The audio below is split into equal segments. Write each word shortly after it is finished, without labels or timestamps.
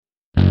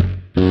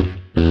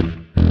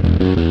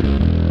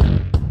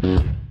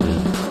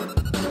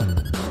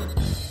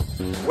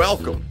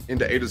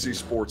into A to Z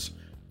Sports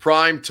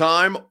Prime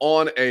Time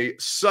on a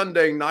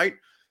Sunday night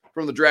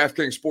from the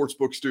DraftKings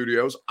Sportsbook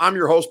Studios. I'm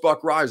your host,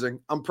 Buck Rising.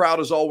 I'm proud,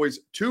 as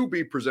always, to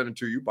be presented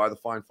to you by the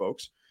fine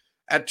folks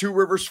at Two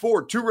Rivers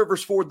Ford. Two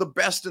Rivers Ford, the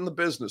best in the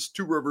business.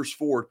 Two Rivers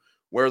Ford,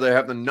 where they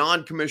have the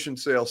non-commissioned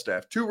sales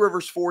staff. Two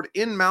Rivers Ford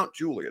in Mount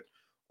Juliet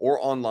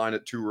or online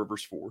at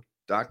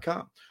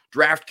tworiversford.com.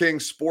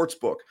 DraftKings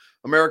Sportsbook,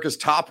 America's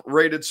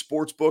top-rated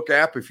sportsbook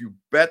app. If you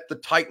bet the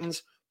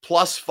Titans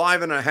plus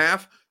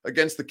 5.5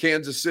 against the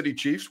Kansas City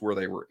Chiefs, where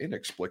they were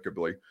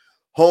inexplicably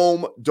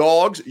home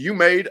dogs, you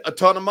made a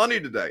ton of money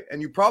today,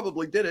 and you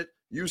probably did it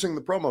using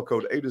the promo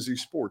code A to Z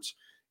Sports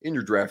in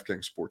your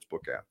DraftKings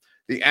Sportsbook app.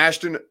 The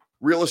Ashton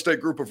Real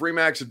Estate Group of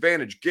RE/MAX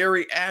Advantage,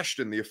 Gary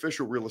Ashton, the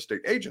official real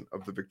estate agent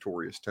of the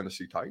victorious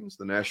Tennessee Titans,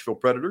 the Nashville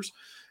Predators,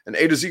 and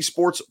A to Z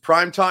Sports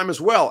Prime Time as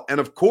well. And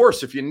of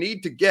course, if you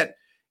need to get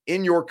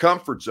in your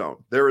comfort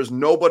zone, there is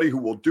nobody who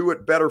will do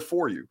it better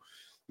for you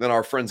than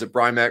our friends at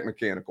Brymak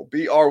Mechanical,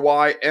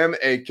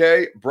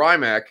 BRYMAK,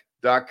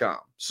 Brymak.com.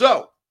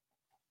 So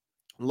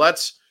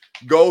let's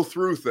go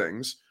through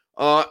things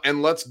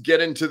and let's get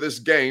into this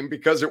game,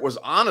 because it was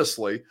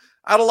honestly,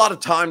 I had a lot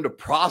of time to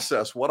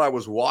process what I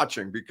was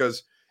watching,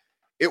 because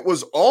it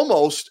was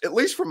almost, at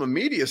least from a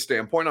media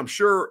standpoint, I'm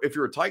sure if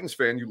you're a Titans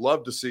fan, you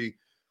love to see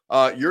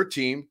your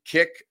team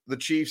kick the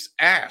Chiefs'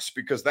 ass,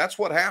 because that's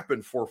what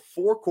happened for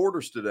 4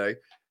 quarters today.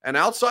 And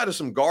outside of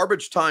some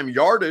garbage time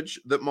yardage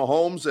that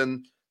Mahomes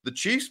and the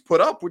Chiefs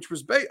put up, which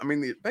was,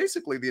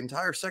 basically the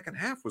entire second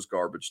half was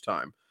garbage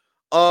time.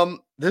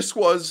 This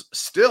was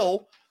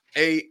still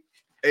an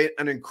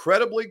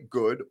incredibly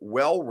good,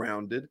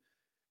 well-rounded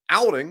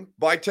outing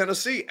by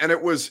Tennessee. And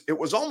it was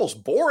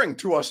almost boring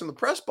to us in the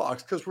press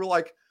box, because we're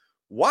like,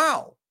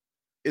 wow,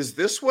 is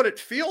this what it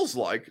feels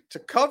like to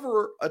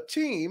cover a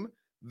team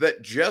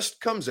that just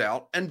comes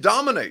out and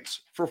dominates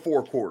for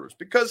 4 quarters?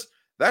 Because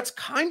that's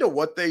kind of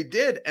what they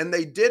did. And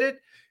they did it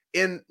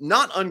in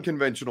not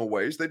unconventional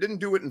ways. They didn't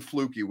do it in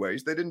fluky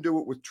ways. They didn't do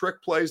it with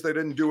trick plays. They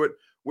didn't do it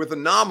with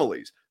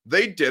anomalies.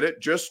 They did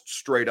it just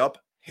straight up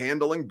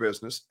handling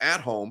business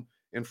at home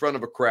in front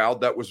of a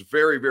crowd that was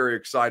very, very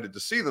excited to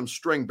see them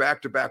string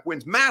back-to-back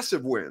wins,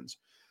 massive wins,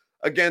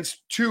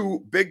 against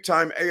 2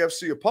 big-time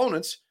AFC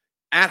opponents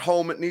at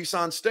home at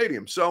Nissan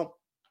Stadium. So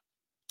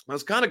I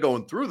was kind of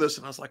going through this,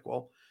 and I was like,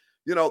 well,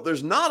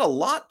 there's not a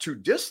lot to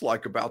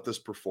dislike about this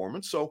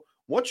performance. So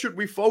what should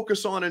we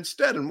focus on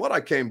instead? And what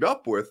I came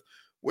up with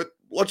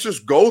let's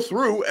just go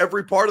through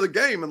every part of the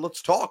game and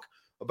let's talk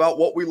about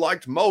what we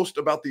liked most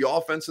about the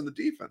offense and the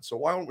defense. So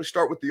why don't we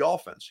start with the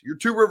offense? Your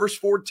Two Rivers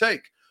Ford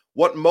take.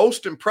 What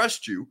most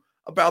impressed you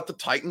about the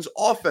Titans'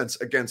 offense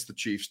against the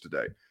Chiefs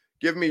today?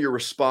 Give me your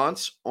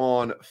response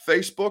on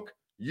Facebook,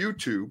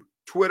 YouTube,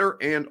 Twitter,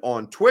 and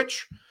on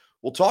Twitch.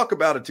 We'll talk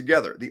about it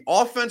together. The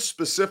offense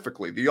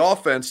specifically, the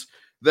offense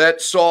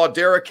that saw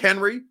Derrick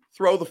Henry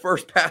throw the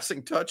first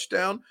passing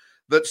touchdown,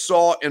 that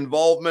saw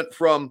involvement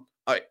from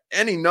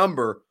any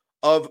number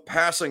of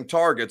passing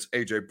targets: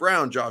 A.J.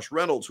 Brown, Josh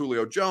Reynolds,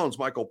 Julio Jones,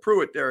 Michael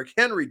Pruitt, Derrick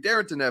Henry,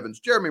 Darrington Evans,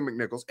 Jeremy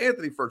McNichols,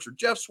 Anthony Ferguson,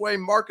 Jeff Swain,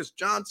 Marcus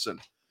Johnson,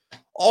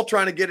 all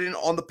trying to get in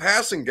on the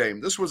passing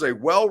game. This was a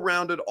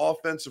well-rounded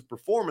offensive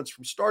performance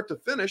from start to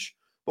finish.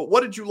 But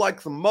what did you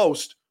like the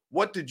most?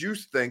 What did you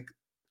think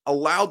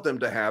allowed them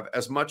to have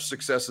as much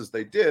success as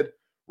they did,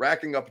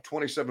 racking up a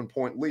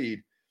 27-point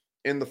lead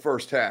in the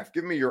first half?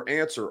 Give me your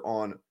answer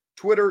on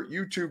Twitter,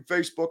 YouTube,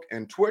 Facebook,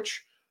 and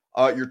Twitch.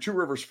 Your Two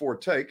Rivers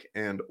Ford take.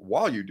 And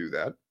while you do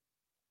that,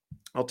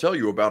 I'll tell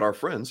you about our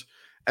friends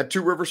at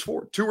Two Rivers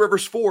Ford. Two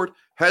Rivers Ford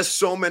has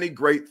so many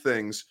great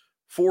things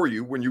for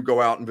you when you go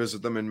out and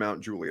visit them in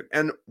Mount Juliet.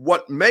 And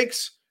what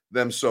makes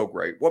them so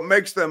great, what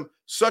makes them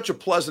such a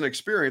pleasant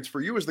experience for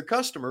you as the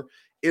customer,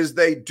 is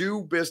they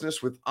do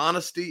business with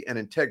honesty and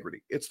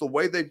integrity. It's the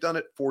way they've done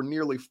it for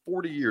nearly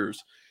 40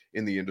 years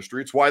in the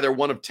industry. It's why they're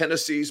one of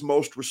Tennessee's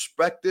most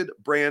respected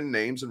brand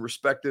names and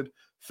respected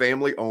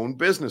family-owned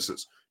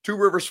businesses. Two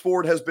Rivers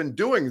Ford has been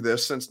doing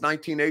this since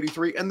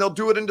 1983, and they'll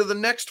do it into the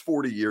next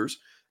 40 years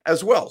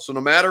as well. So no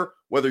matter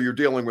whether you're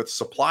dealing with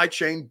supply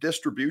chain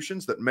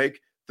distributions that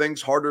make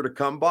things harder to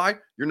come by,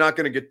 you're not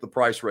going to get the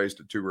price raised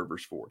at Two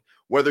Rivers Ford.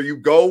 Whether you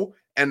go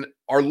and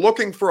are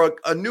looking for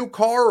a new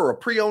car or a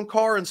pre-owned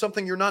car and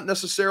something you're not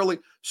necessarily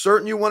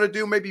certain you want to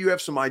do, maybe you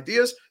have some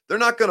ideas, they're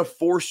not going to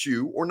force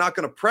you or not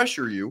going to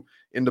pressure you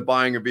into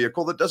buying a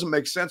vehicle that doesn't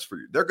make sense for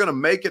you. They're going to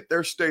make it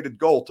their stated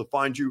goal to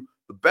find you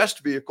the best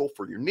vehicle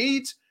for your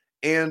needs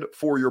and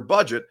for your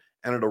budget,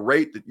 and at a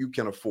rate that you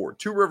can afford.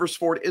 Two Rivers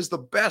Ford is the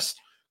best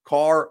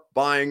car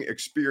buying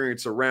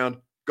experience around.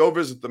 Go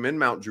visit them in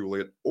Mount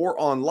Juliet or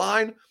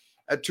online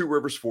at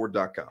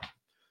tworiversford.com.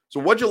 So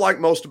what'd you like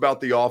most about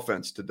the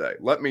offense today?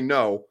 Let me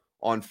know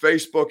on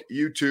Facebook,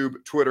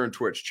 YouTube, Twitter, and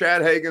Twitch.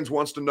 Chad Hagans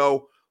wants to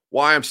know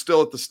why I'm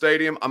still at the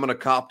stadium. I'm going to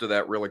cop to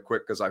that really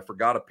quick because I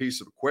forgot a piece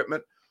of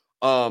equipment.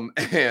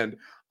 And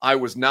I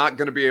was not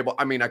going to be able,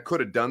 I could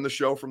have done the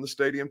show from the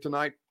stadium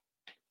tonight,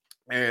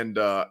 but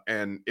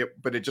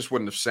it just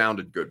wouldn't have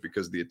sounded good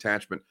because the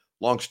attachment,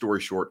 long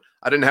story short,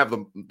 I didn't have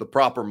the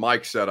proper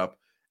mic set up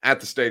at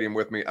the stadium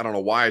with me. I don't know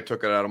why I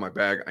took it out of my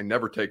bag. I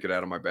never take it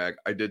out of my bag.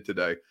 I did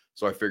today.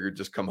 So I figured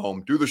just come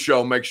home, do the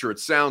show, make sure it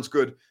sounds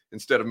good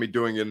instead of me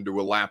doing it into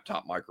a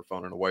laptop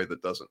microphone in a way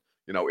that doesn't,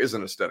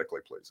 isn't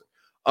aesthetically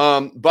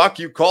pleasing. Buck,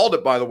 you called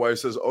it, by the way,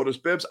 says Otis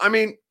Bibbs. I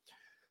mean,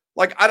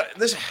 like, I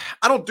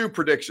don't do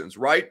predictions,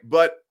 right?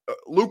 But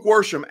Luke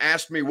Worsham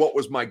asked me what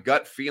was my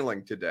gut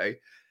feeling today.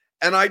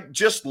 And I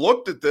just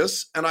looked at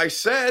this and I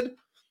said,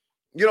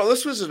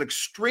 this was an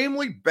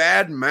extremely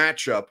bad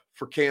matchup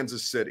for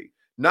Kansas City.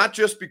 Not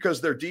just because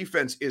their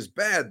defense is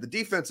bad. The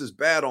defense is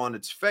bad on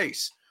its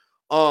face.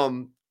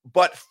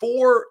 But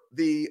for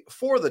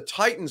the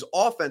Titans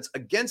offense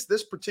against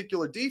this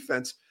particular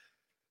defense,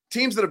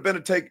 teams that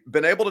have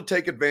been able to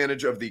take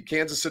advantage of the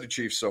Kansas City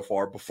Chiefs so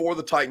far, before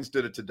the Titans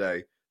did it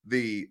today,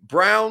 the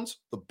Browns,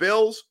 the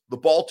Bills, the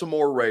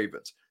Baltimore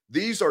Ravens.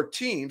 These are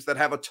teams that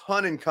have a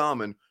ton in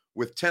common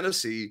with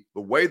Tennessee,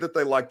 the way that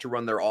they like to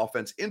run their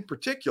offense in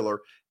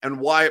particular, and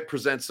why it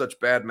presents such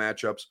bad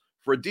matchups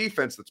for a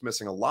defense that's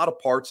missing a lot of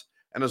parts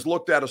and has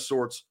looked out of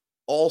sorts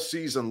all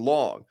season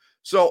long.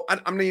 So,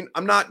 I mean,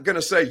 I'm not going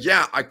to say,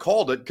 yeah, I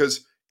called it,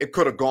 because it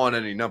could have gone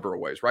any number of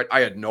ways, right? I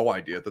had no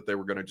idea that they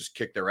were going to just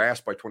kick their ass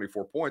by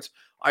 24 points.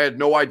 I had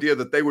no idea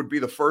that they would be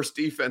the first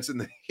defense in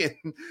the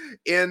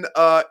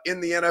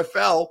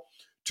NFL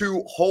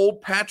to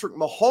hold Patrick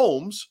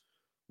Mahomes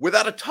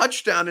without a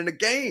touchdown in a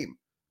game.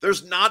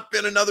 There's not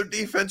been another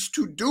defense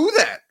to do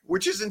that,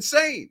 which is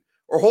insane.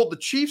 Or hold the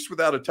Chiefs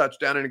without a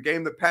touchdown in a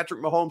game that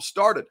Patrick Mahomes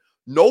started.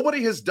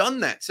 Nobody has done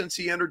that since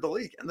he entered the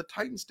league, and the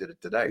Titans did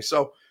it today.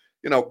 So,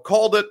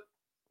 called it,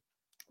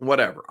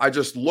 whatever. I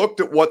just looked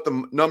at what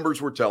the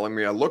numbers were telling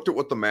me. I looked at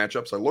what the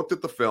matchups, I looked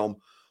at the film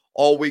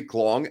all week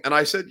long, and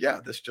I said, yeah,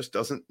 this just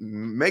doesn't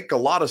make a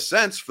lot of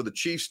sense for the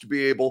Chiefs to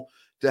be able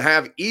to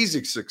have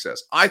easy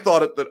success. I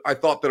thought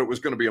that it was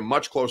going to be a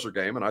much closer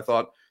game, and I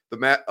thought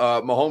that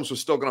Mahomes was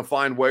still going to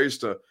find ways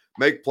to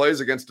make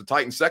plays against a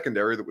Titan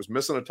secondary that was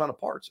missing a ton of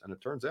parts, and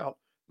it turns out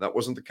that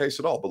wasn't the case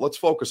at all. But let's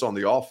focus on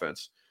the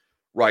offense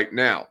right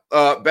now.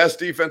 Best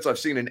defense I've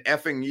seen in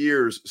effing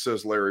years,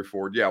 says Larry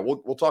Ford. Yeah,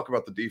 we'll talk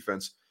about the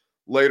defense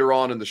later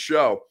on in the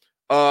show.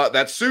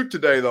 That suit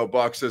today, though,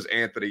 Buck, says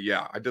Anthony.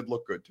 Yeah, I did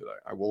look good today.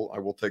 I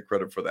will take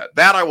credit for that.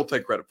 That I will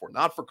take credit for.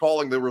 Not for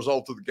calling the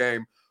result of the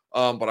game,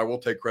 but I will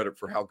take credit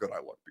for how good I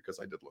looked, because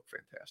I did look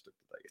fantastic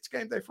today. It's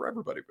game day for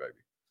everybody, baby.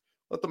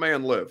 Let the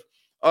man live.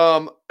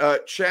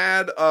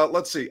 Chad,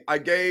 let's see. I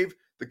gave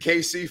the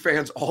KC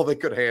fans all they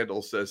could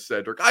handle, says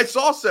Cedric. I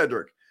saw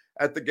Cedric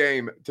at the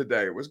game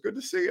today. It was good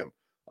to see him.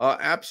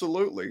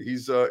 Absolutely.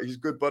 He's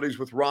good buddies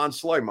with Ron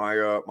Slay,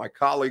 my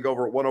colleague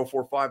over at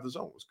 104.5 The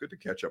Zone. It was good to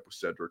catch up with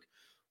Cedric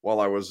while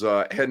I was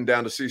heading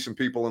down to see some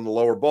people in the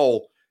lower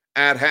bowl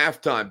at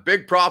halftime.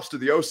 Big props to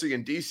the OC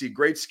and DC.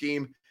 Great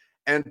scheme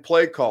and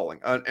play calling.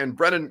 And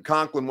Brennan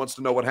Conklin wants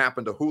to know what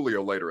happened to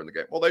Julio later in the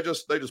game. Well, they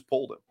just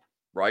pulled him,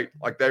 right?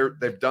 Like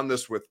they've done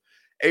this with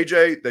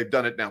AJ. They've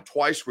done it now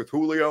twice with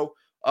Julio.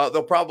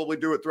 They'll probably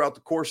do it throughout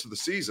the course of the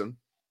season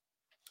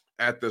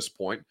at this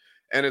point.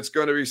 And it's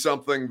going to be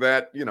something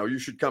that, you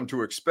should come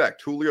to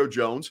expect. Julio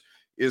Jones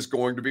is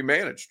going to be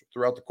managed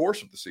throughout the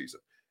course of the season.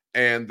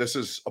 And this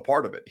is a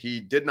part of it.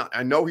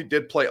 I know he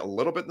did play a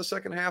little bit in the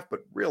second half, but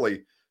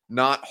really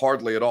not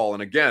hardly at all.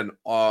 And again,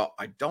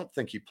 I don't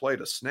think he played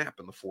a snap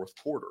in the fourth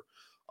quarter.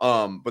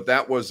 But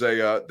that was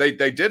they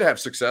did have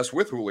success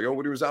with Julio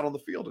when he was out on the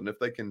field. And if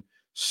they can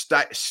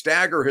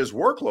stagger his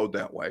workload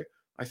that way,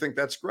 I think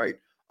that's great.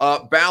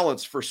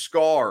 Balance for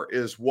Scar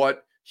is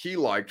what he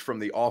liked from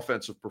the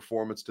offensive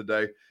performance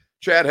today.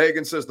 Chad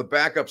Hagan says the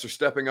backups are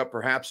stepping up.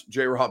 Perhaps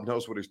J-Rob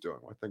knows what he's doing.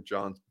 I think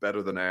John's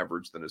better than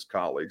average than his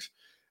colleagues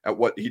at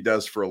what he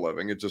does for a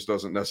living. It just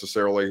doesn't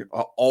necessarily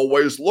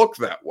always look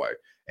that way.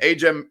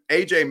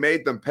 AJ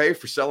made them pay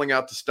for selling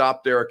out to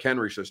stop Derrick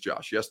Henry, says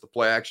Josh. Yes, the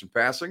play action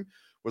passing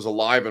was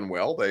alive and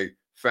well. They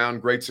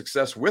found great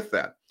success with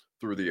that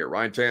through the air.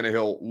 Ryan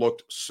Tannehill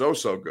looked so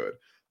good.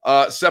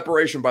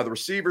 Separation by the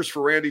receivers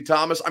for Randy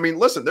Thomas. I mean,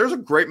 listen, there's a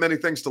great many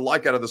things to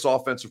like out of this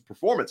offensive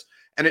performance.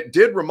 And it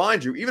did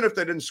remind you, even if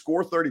they didn't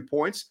score 30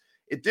 points,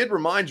 it did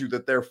remind you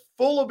that they're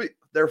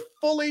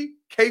fully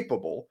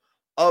capable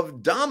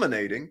of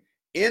dominating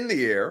in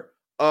the air,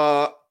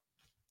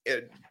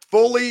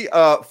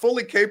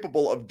 fully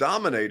capable of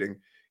dominating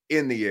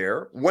in the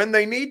air when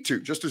they need to,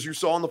 just as you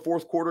saw in the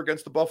fourth quarter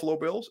against the Buffalo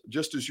Bills,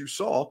 just as you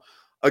saw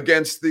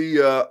against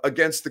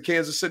the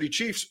Kansas City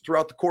Chiefs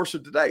throughout the course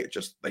of today. It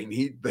just they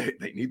need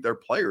their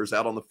players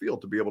out on the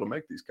field to be able to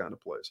make these kind of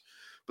plays.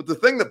 But the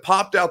thing that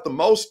popped out the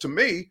most to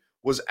me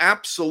was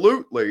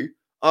absolutely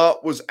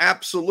Ryan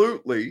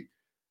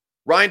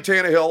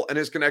Tannehill and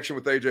his connection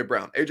with A.J.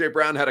 Brown. A.J.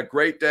 Brown had a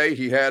great day.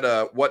 He had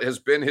what has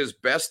been his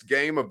best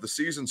game of the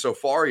season so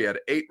far. He had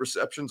 8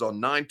 receptions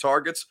on 9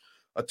 targets,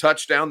 a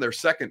touchdown, their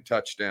second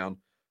touchdown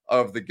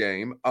of the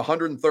game,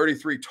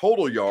 133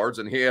 total yards,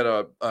 and he had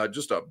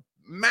just a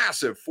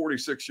massive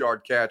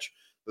 46-yard catch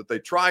that they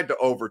tried to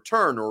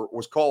overturn, or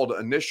was called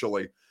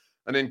initially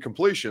an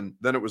incompletion.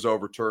 Then it was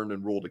overturned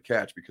and ruled a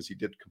catch because he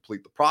did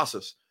complete the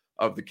process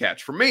of the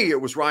catch. For me, it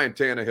was Ryan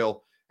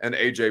Tannehill and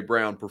A.J.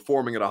 Brown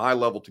performing at a high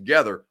level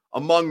together,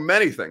 among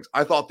many things.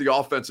 I thought the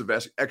offensive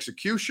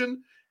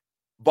execution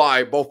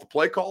by both the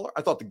play caller,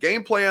 I thought the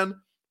game plan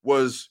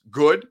was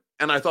good,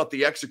 and I thought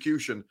the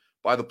execution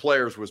by the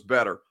players was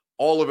better.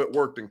 All of it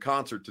worked in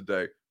concert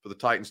today for the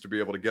Titans to be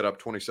able to get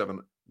up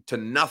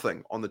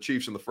 27-0 on the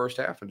Chiefs in the first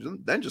half and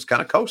then just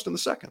kind of coast in the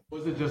second.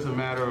 Was it just a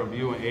matter of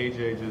you and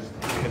AJ just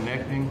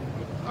connecting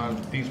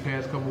these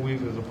past couple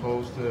weeks as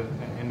opposed to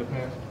in the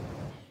past?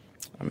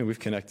 I mean, we've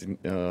connected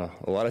a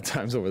lot of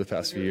times over the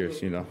past few years,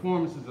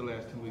 Performances the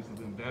last 2 weeks have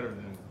been better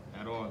than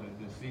at all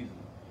this season.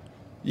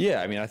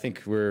 Yeah, I mean, I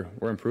think we're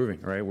improving,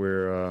 right?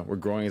 We're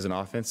growing as an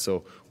offense,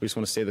 so we just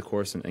want to stay the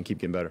course and keep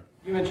getting better.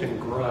 You mentioned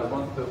growth,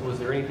 but was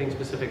there anything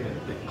specific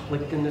that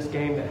clicked in this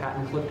game that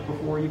hadn't clicked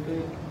before, you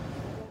think?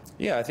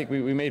 Yeah, I think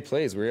we made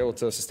plays. We were able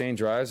to sustain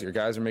drives. Your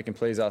guys were making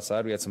plays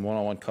outside. We had some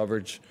one-on-one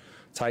coverage,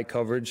 tight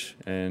coverage,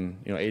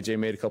 and AJ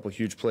made a couple of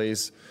huge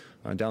plays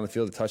down the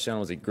field. The touchdown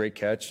was a great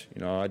catch.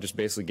 I just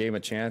basically gave him a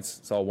chance.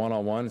 It's all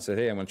one-on-one and said,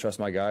 hey, I'm going to trust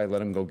my guy.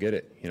 Let him go get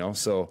it.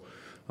 So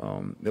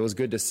it was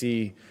good to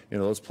see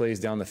those plays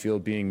down the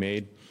field being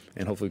made,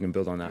 and hopefully we can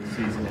build on that.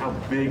 Season, how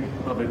big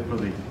of it for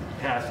the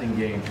passing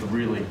game to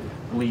really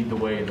lead the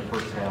way in the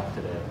first half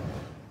today?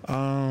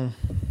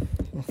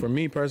 For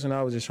me personally,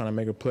 I was just trying to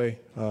make a play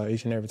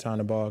each and every time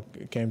the ball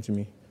came to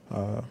me.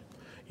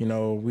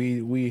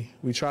 We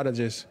try to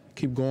just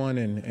keep going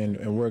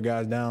and wear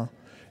guys down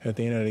at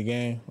the end of the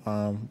game.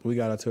 We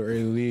got out to an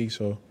early lead,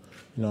 so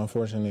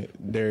unfortunately,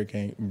 Derek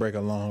can't break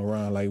a long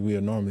run like we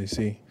would normally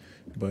see.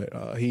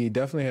 But he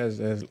definitely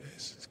has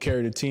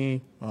carried the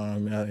team.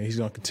 He's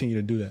going to continue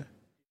to do that.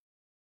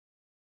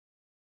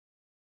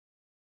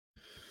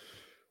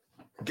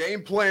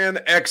 Game plan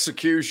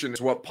execution is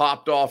what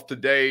popped off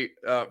today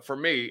for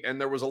me,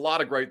 and there was a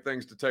lot of great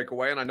things to take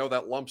away, and I know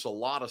that lumps a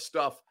lot of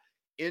stuff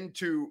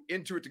into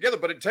it together,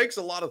 but it takes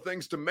a lot of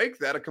things to make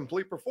that a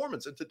complete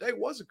performance, and today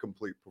was a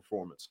complete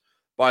performance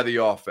by the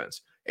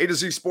offense. A to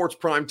Z Sports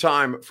Prime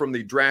Time from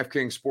the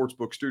DraftKings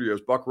Sportsbook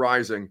Studios. Buck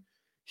Rising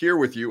here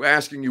with you,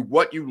 asking you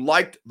what you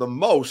liked the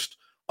most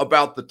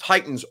about the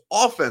Titans'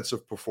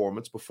 offensive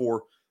performance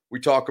before we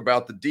talk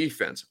about the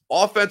defense.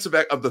 Offensive,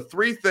 of the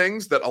three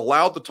things that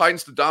allowed the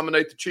Titans to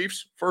dominate the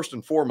Chiefs, first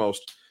and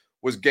foremost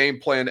was game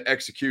plan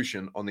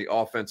execution on the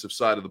offensive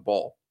side of the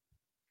ball.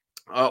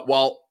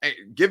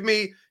 Give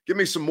me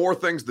some more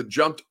things that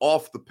jumped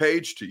off the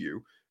page to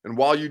you. And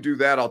while you do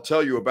that, I'll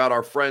tell you about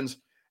our friends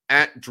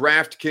at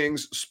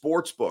DraftKings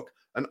Sportsbook.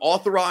 An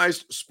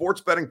authorized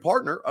sports betting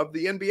partner of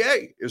the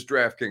NBA is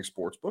DraftKings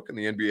Sportsbook, and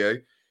the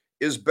NBA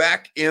is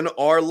back in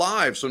our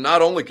lives. So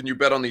not only can you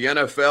bet on the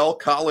NFL,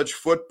 college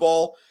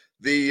football,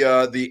 the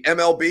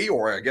MLB,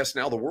 or I guess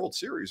now the World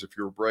Series if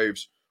you're a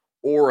Braves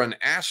or an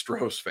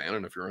Astros fan.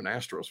 And if you're an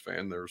Astros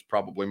fan, there's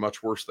probably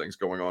much worse things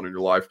going on in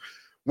your life.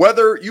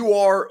 Whether you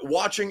are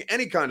watching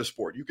any kind of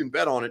sport, you can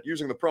bet on it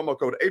using the promo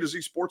code A to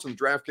Z Sports in the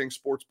DraftKings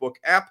Sportsbook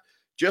app,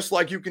 just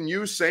like you can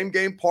use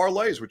same-game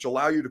parlays, which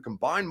allow you to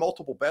combine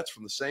multiple bets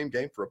from the same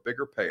game for a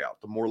bigger payout.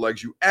 The more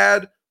legs you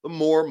add, the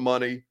more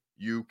money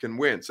you can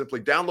win. Simply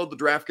download the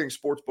DraftKings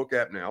Sportsbook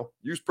app now.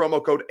 Use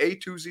promo code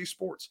A2Z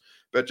Sports.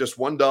 Bet just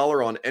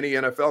 $1 on any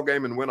NFL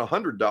game and win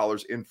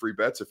 $100 in free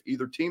bets if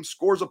either team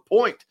scores a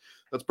point.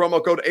 That's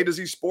promo code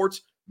A2Z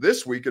Sports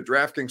this week at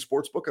DraftKings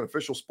Sportsbook, an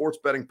official sports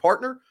betting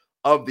partner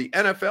of the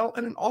NFL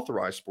and an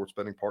authorized sports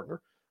betting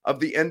partner of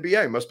the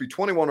NBA. Must be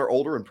 21 or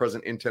older and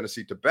present in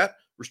Tennessee to bet.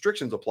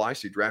 Restrictions apply.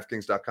 See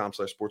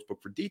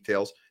DraftKings.com/sportsbook for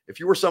details. If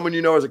you or someone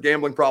you know has a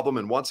gambling problem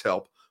and wants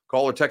help,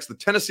 call or text the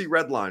Tennessee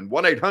Red Line,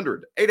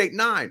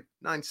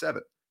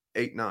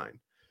 1-800-889-9789.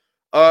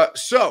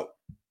 So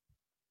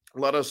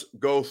let us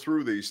go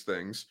through these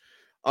things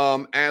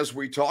as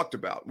we talked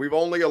about. We've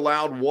only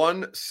allowed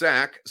one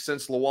sack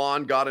since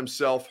Lawan got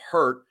himself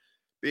hurt.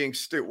 Being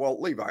stupid.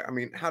 Well, Levi, I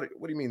mean,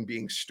 what do you mean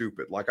being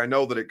stupid? Like, I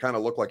know that it kind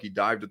of looked like he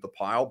dived at the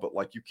pile, but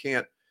like you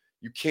can't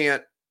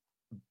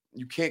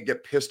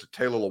get pissed at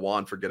Taylor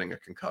Lewan for getting a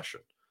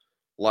concussion.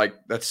 Like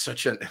that's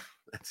such a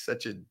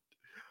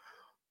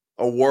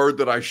word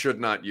that I should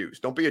not use.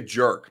 Don't be a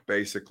jerk,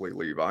 basically,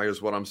 Levi,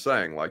 is what I'm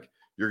saying. Like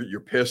you're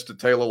pissed at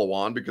Taylor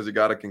Lewan because he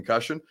got a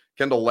concussion.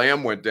 Kendall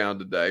Lamb went down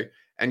today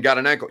and got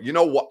an ankle. You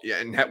know what?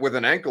 And with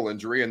an ankle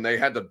injury, and they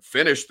had to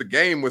finish the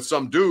game with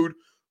some dude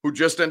who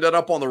just ended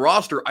up on the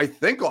roster, I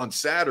think, on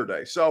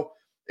Saturday. So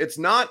it's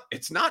not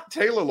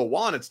Taylor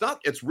Lewan.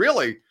 It's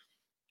really,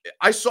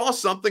 I saw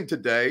something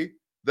today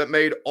that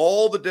made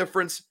all the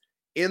difference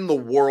in the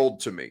world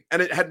to me. And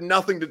it had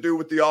nothing to do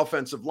with the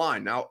offensive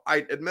line. Now,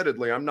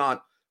 admittedly, I'm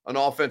not an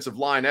offensive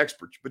line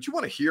expert, but you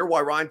want to hear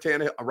why Ryan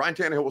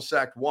Tannehill was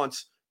sacked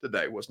once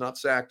today, was not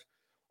sacked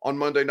on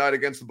Monday night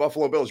against the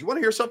Buffalo Bills. You want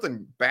to hear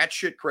something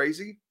batshit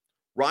crazy?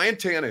 Ryan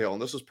Tannehill,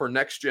 and this is per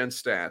Next Gen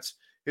Stats,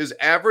 his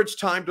average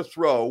time to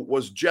throw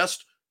was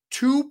just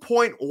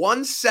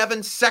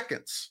 2.17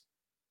 seconds.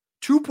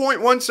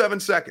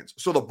 2.17 seconds.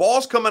 So the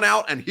ball's coming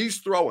out and he's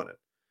throwing it.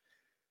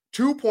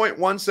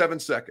 2.17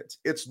 seconds.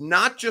 It's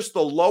not just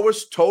the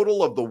lowest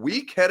total of the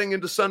week heading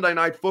into Sunday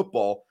Night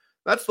Football.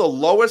 That's the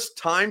lowest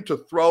time to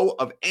throw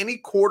of any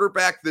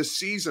quarterback this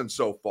season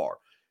so far.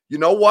 You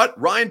know what?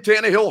 Ryan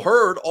Tannehill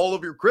heard all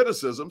of your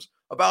criticisms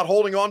about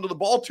holding on to the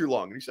ball too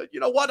long. And he said, you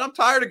know what? I'm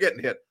tired of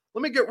getting hit.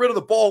 Let me get rid of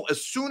the ball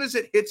as soon as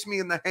it hits me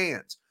in the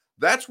hands.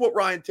 That's what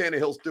Ryan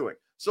Tannehill's doing.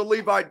 So,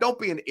 Levi, don't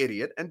be an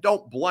idiot and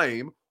don't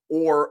blame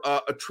or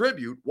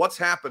attribute what's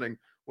happening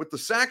with the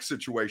sack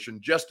situation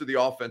just to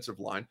the offensive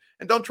line.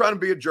 And don't try to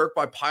be a jerk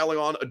by piling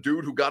on a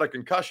dude who got a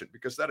concussion,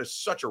 because that is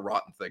such a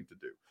rotten thing to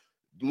do.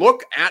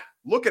 Look at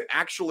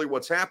actually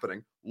what's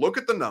happening. Look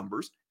at the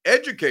numbers,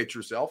 educate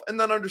yourself, and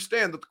then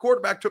understand that the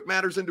quarterback took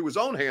matters into his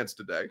own hands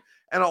today.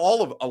 And a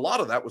lot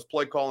of that was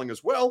play calling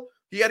as well.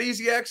 He had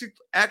easy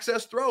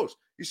access throws.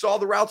 He saw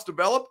the routes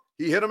develop.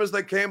 He hit them as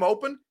they came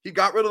open. He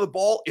got rid of the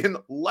ball in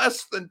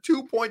less than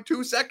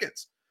 2.2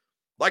 seconds,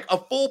 like a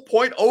full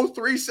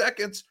 0.03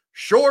 seconds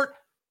short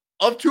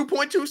of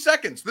 2.2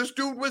 seconds. This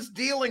dude was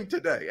dealing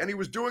today, and he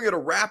was doing it at a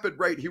rapid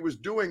rate. He was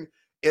doing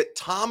it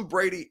Tom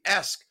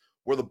Brady-esque,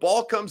 where the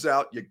ball comes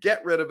out, you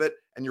get rid of it,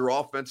 and your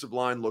offensive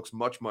line looks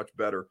much, much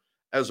better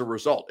as a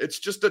result. It's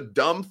just a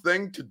dumb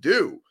thing to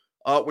do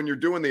when you're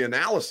doing the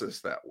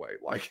analysis that way.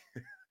 Like,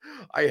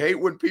 I hate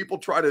when people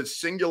try to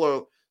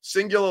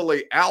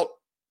singularly out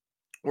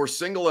or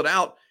single it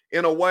out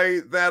in a way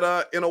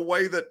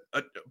that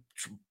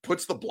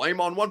puts the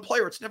blame on one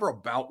player. It's never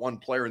about one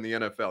player in the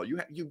NFL.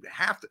 You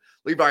have to,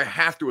 Levi, I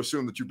have to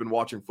assume that you've been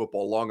watching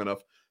football long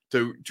enough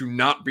to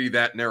not be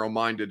that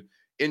narrow-minded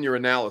in your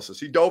analysis.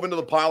 He dove into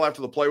the pile after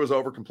the play was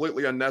over,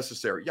 completely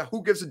unnecessary. Yeah,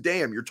 who gives a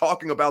damn? You're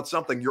talking about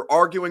something. You're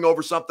arguing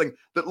over something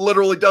that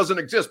literally doesn't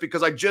exist,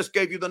 because I just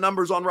gave you the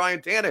numbers on Ryan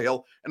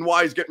Tannehill and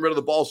why he's getting rid of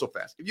the ball so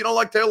fast. If you don't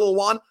like Taylor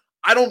Lewan,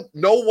 I don't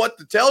know what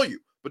to tell you,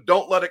 but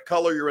don't let it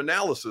color your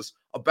analysis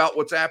about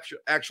what's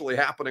actually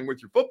happening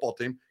with your football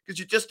team, because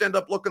you just end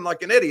up looking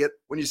like an idiot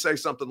when you say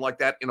something like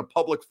that in a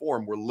public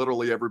forum where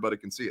literally everybody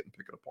can see it and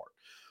pick it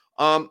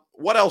apart.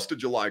 What else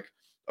did you like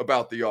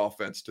about the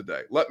offense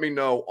today? Let me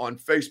know on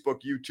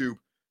Facebook, YouTube,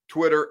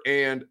 Twitter,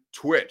 and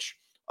Twitch.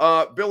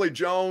 Billy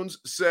Jones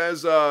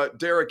says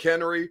Derrick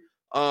Henry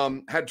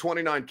had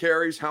 29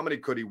 carries. How many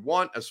could he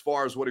want as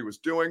far as what he was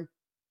doing?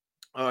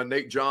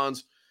 Nate John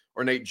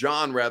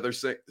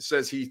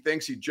says he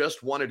thinks he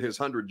just wanted his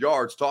 100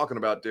 yards, talking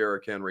about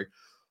Derrick Henry.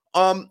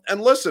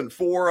 And listen,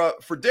 for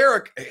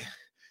Derrick,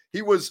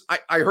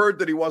 I heard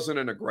that he wasn't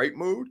in a great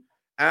mood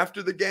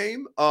after the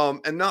game,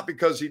 and not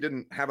because he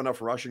didn't have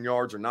enough rushing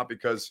yards or not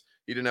because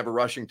he didn't have a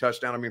rushing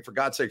touchdown. I mean, for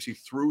God's sakes, he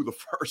threw the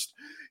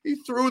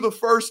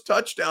first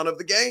touchdown of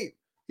the game.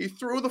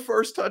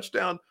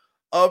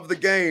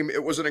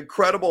 It was an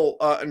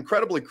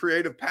incredibly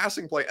creative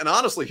passing play. And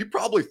honestly, he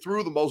probably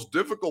threw the most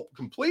difficult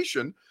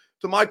completion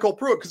to Michael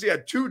Pruitt, because he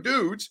had two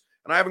dudes,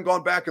 and I haven't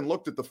gone back and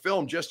looked at the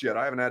film just yet.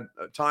 I haven't had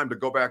time to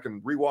go back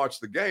and rewatch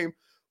the game,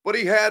 but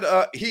he had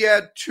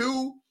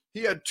two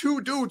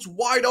dudes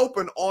wide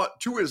open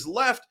to his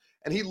left,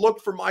 and he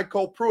looked for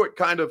Michael Pruitt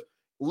kind of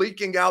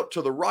leaking out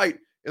to the right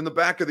in the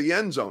back of the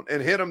end zone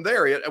and hit him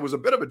there. It was a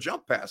bit of a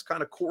jump pass,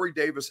 kind of Corey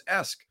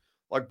Davis-esque,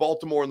 like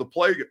Baltimore in the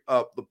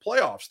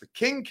playoffs, the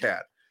King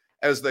Cat,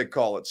 as they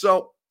call it.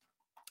 So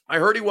I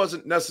heard he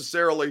wasn't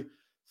necessarily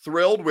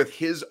thrilled with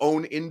his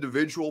own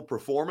individual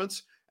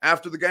performance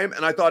after the game,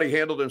 and I thought he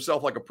handled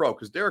himself like a pro,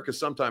 because Derrick has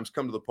sometimes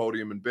come to the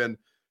podium and been,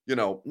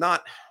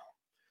 not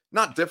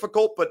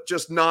difficult, but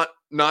just not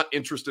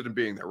interested in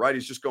being there, right?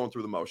 He's just going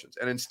through the motions.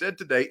 And instead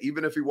today,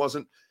 even if he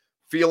wasn't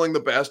feeling the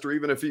best, or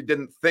even if he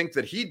didn't think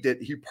that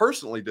he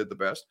personally did the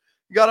best,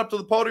 he got up to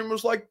the podium and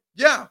was like,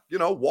 yeah,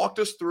 walked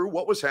us through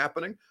what was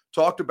happening,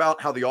 talked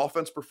about how the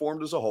offense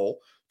performed as a whole,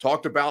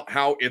 talked about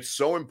how it's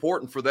so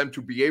important for them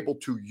to be able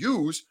to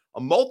use a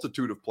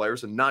multitude of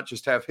players and not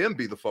just have him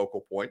be the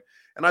focal point.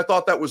 And I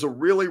thought that was a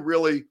really,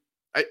 really,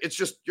 it's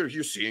just,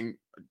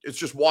 it's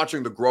just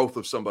watching the growth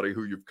of somebody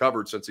who you've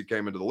covered since he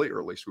came into the league, or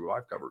at least who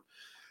I've covered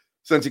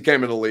since he came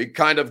into the league,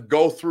 kind of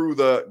go through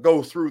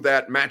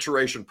that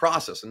maturation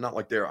process. And not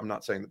like I'm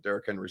not saying that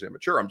Derrick Henry's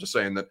immature. I'm just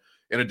saying that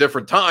in a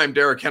different time,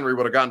 Derrick Henry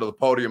would have gotten to the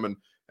podium and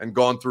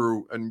gone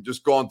through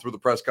the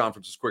press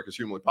conference as quick as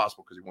humanly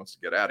possible, because he wants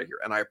to get out of here.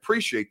 And I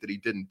appreciate that he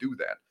didn't do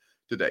that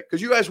today,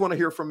 because you guys want to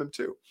hear from him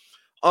too.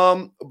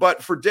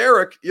 But for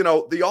Derrick,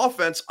 the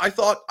offense, I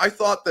thought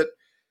that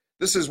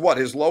this is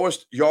his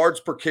lowest yards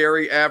per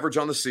carry average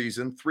on the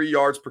season, 3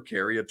 yards per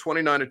carry. He had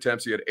 29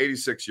 attempts. He had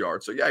 86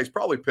 yards. So yeah, he's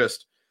probably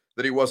pissed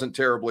that he wasn't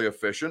terribly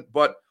efficient,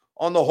 but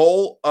on the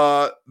whole,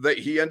 that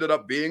he ended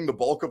up being the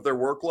bulk of their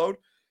workload.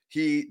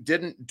 He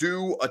didn't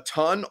do a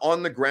ton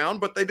on the ground,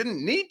 but they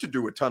didn't need to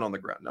do a ton on the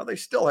ground. Now, they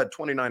still had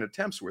 29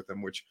 attempts with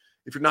him, which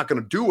if you're not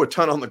going to do a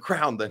ton on the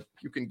ground, then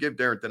you can give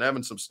Darrington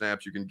Evans some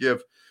snaps. You can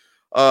give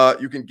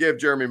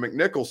Jeremy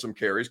McNichols some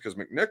carries, because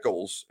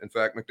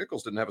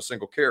McNichols didn't have a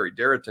single carry.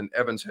 Darrington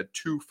Evans had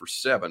 2 for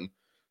 7,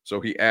 so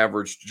he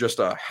averaged just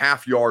a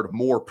half yard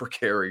more per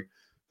carry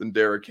than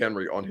Derrick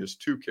Henry on his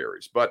 2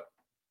 carries. But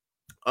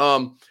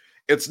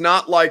it's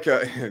not like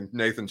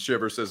Nathan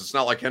Shiver says it's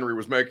not like Henry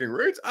was making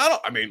reads.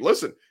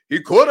 Listen, he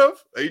could have.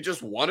 He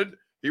just wanted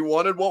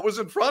what was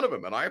in front of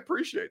him, and I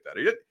appreciate that.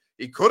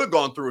 He could have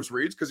gone through his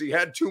reads because he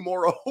had 2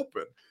 more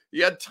open. He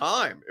had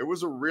time. It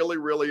was a really,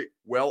 really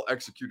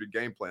well-executed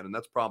game plan, and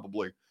that's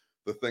probably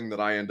the thing that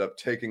I end up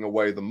taking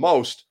away the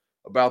most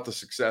about the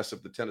success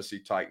of the Tennessee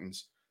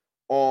Titans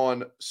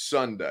on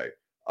Sunday.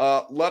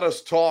 Let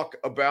us talk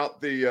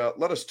about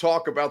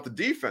the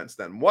defense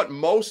then. What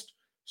most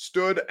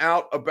stood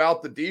out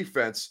about the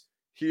defense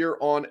here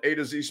on A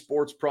to Z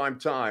Sports Prime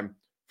Time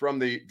from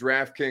the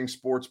DraftKings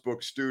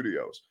Sportsbook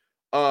Studios?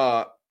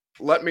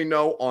 Let me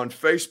know on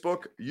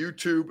Facebook,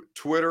 YouTube,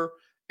 Twitter,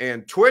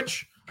 and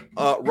Twitch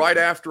right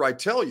after I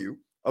tell you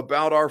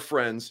about our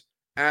friends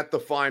at the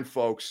fine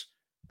folks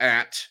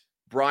at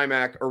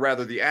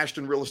the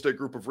Ashton Real Estate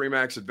Group of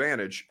RE/MAX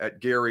Advantage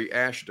at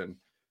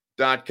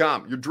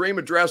GaryAshton.com. Your dream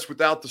address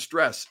without the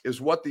stress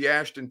is what the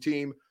Ashton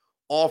team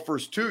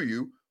offers to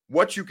you.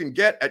 What you can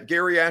get at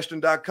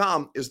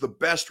GaryAshton.com is the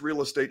best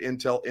real estate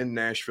intel in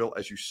Nashville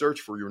as you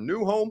search for your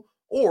new home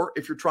or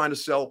if you're trying to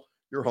sell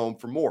your home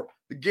for more.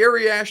 The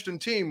Gary Ashton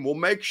team will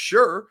make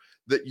sure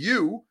that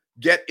you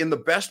get in the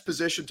best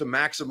position to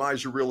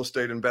maximize your real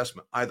estate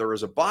investment, either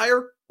as a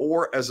buyer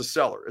or as a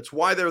seller. It's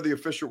why they're the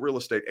official real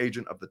estate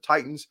agent of the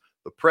Titans,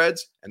 the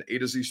Preds, and A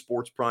to Z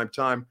Sports Prime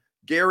Time.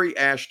 Gary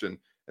Ashton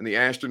and the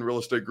Ashton Real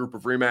Estate Group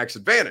of RE/MAX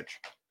Advantage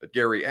at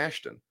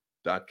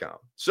GaryAshton.com.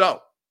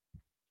 So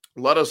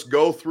let us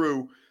go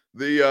through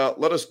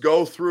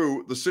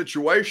the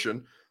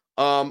situation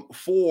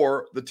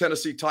for the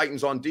Tennessee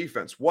Titans on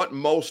defense. What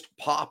most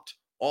popped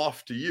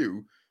off to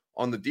you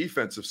on the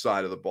defensive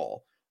side of the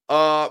ball?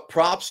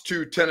 Props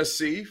to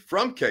Tennessee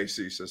from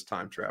KC, says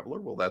Time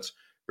Traveler. Well, that's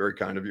very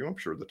kind of you. I'm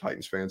sure the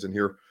Titans fans in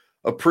here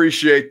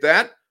appreciate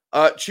that.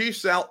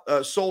 Chiefs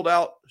sold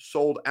out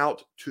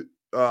to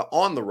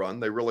on the run.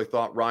 They really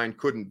thought Ryan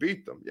couldn't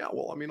beat them. Yeah,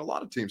 well, I mean, a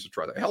lot of teams have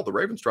tried that. Hell, the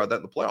Ravens tried that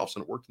in the playoffs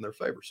and it worked in their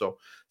favor. So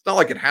it's not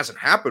like it hasn't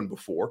happened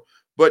before.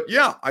 But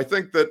yeah, I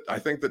think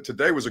that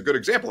today was a good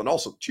example. And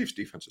also, the Chiefs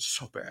defense is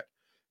so bad,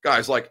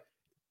 guys. Like,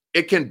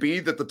 it can be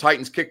that the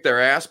Titans kicked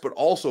their ass, but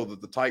also that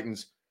the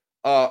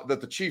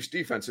Chiefs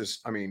defense is,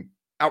 I mean,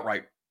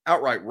 outright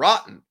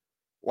rotten,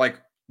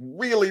 like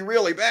really,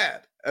 really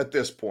bad at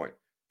this point.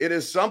 It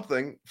is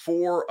something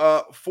for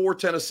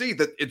Tennessee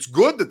that it's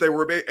good that they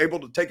were able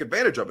to take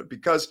advantage of it,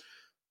 because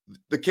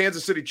the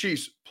Kansas City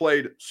Chiefs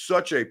played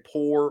such a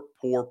poor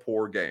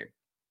game.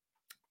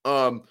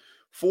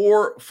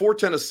 For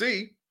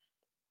Tennessee,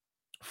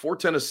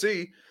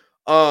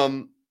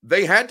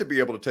 they had to be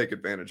able to take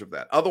advantage of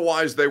that.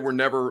 Otherwise, they were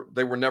never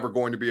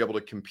going to be able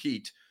to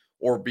compete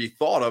or be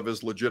thought of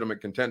as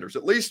legitimate contenders,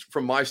 at least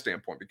from my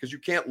standpoint, because you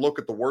can't look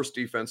at the worst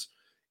defense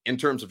in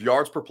terms of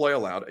yards per play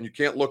allowed, and you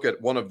can't look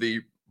at one of the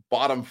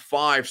bottom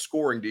 5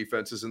 scoring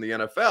defenses in the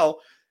NFL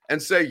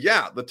and say,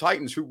 yeah, the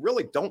Titans, who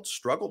really don't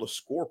struggle to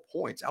score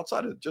points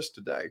outside of just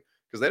today,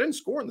 because they didn't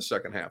score in the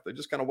second half. They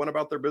just kind of went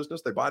about their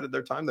business. They bided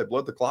their time. They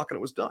bled the clock, and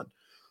it was done.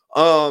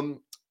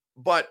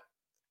 But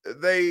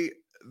they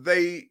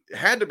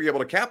had to be able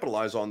to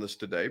capitalize on this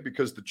today,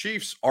 because the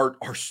Chiefs are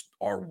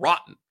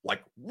rotten,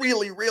 like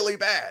really, really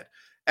bad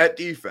at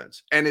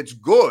defense. And it's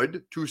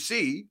good to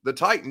see the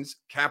Titans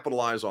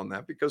capitalize on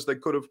that, because they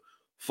could have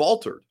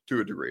faltered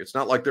to a degree. It's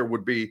not like there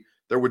would be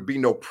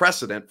no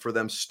precedent for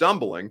them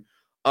stumbling.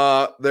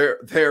 There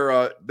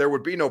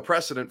would be no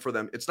precedent for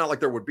them. It's not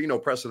like there would be no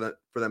precedent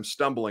for them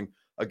stumbling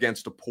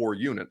against a poor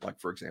unit, like,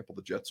 for example,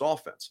 the Jets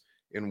offense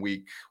in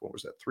week,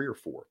 3 or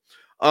 4?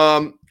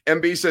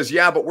 MB says,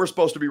 yeah, but we're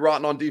supposed to be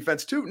rotten on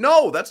defense too.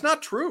 No, that's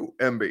not true,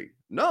 MB.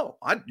 No,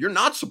 you're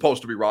not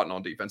supposed to be rotten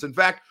on defense. In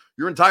fact,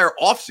 your entire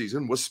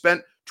offseason was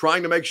spent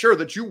trying to make sure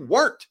that you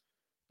weren't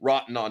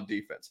rotten on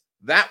defense.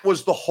 That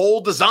was the whole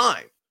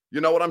design. You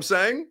know what I'm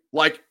saying?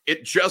 Like,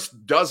 it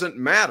just doesn't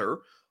matter.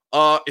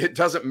 It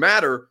doesn't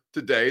matter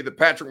today that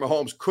Patrick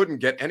Mahomes couldn't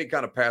get any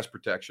kind of pass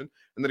protection,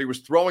 and that he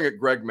was throwing at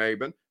Greg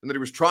Maben, and that he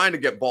was trying to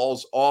get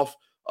balls off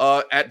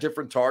at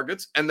different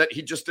targets, and that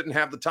he just didn't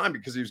have the time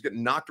because he was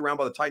getting knocked around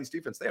by the Titans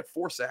defense. They had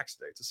 4 sacks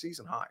today. It's a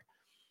season high.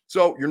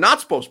 So you're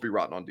not supposed to be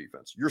rotten on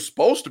defense. You're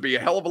supposed to be a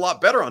hell of a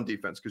lot better on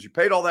defense, because you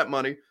paid all that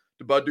money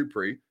to Bud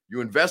Dupree. You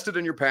invested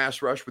in your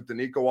pass rush with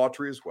Danico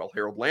Autry as well.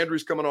 Harold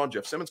Landry's coming on.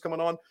 Jeff Simmons coming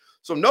on.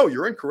 So no,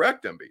 you're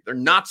incorrect, MB. They're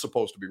not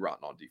supposed to be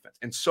rotten on defense.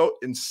 And so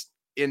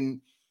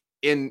in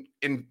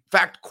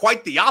fact,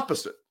 quite the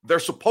opposite. They're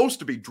supposed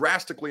to be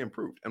drastically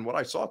improved. And what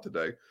I saw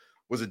today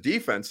was a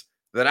defense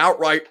that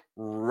outright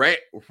won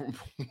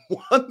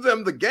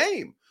them the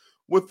game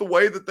with the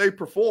way that they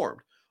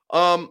performed.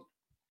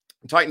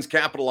 Titans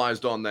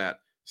capitalized on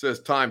that,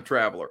 says Time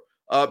Traveler.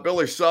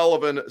 Billy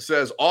Sullivan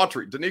says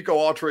Danico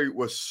Autry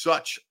was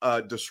such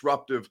a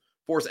disruptive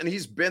force, and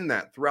he's been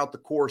that throughout the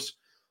course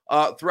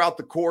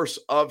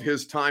of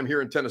his time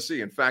here in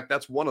Tennessee. In fact,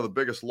 that's one of the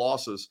biggest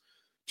losses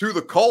to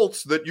the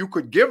Colts that you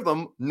could give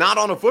them, not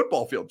on a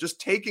football field. Just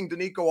taking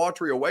Danico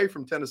Autry away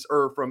from Tennessee,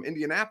 or from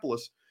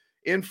Indianapolis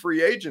in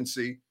free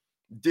agency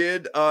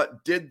did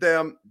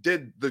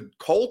the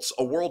Colts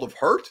a world of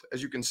hurt,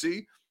 as you can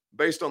see,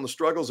 based on the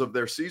struggles of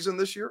their season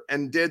this year,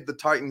 and did the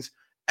Titans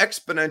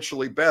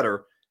exponentially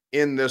better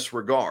in this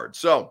regard.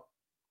 So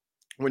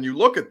when you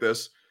look at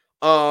this,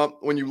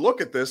 when you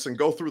look at this and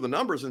go through the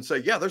numbers and say,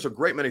 yeah, there's a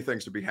great many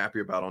things to be happy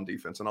about on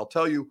defense. And I'll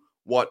tell you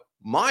what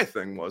my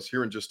thing was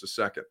here in just a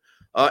second.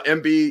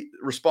 MB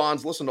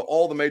responds, listen to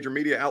all the major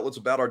media outlets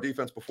about our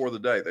defense before the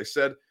day. They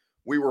said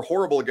we were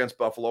horrible against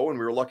Buffalo and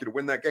we were lucky to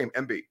win that game.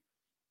 MB,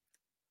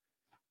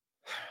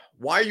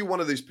 why are you one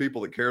of these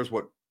people that cares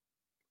what?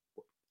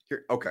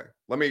 Here, okay,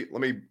 let me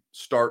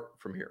start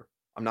from here.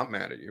 I'm not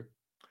mad at you.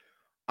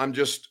 I'm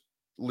just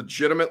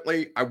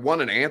legitimately, I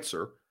want an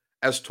answer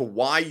as to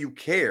why you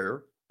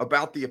care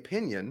about the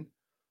opinion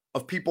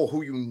of people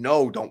who you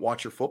know don't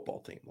watch your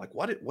football team. Like,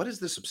 what is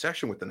this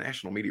obsession with the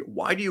national media?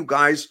 Why do you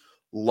guys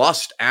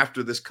lust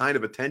after this kind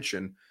of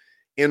attention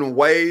in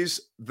ways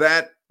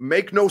that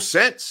make no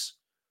sense?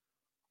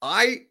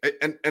 And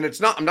it's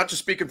not, I'm not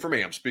just speaking for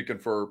me. I'm speaking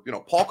for,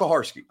 Paul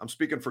Kaharski. I'm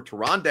speaking for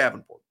Teron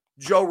Davenport,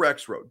 Joe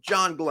Rexroad,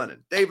 John Glennon,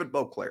 David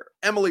Beauclair,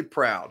 Emily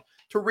Proud,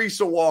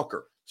 Teresa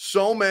Walker,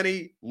 so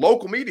many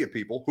local media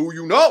people who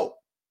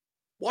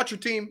watch your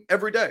team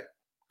every day,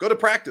 go to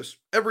practice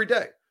every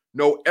day,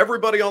 know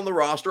everybody on the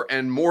roster,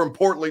 and more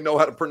importantly, know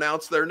how to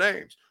pronounce their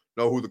names,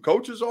 know who the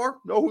coaches are,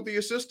 know who the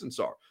assistants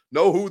are,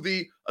 know who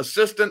the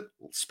assistant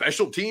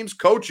special teams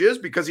coach is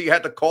because he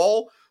had to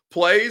call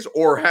plays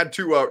or had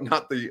to,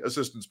 not the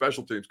assistant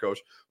special teams coach,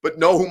 but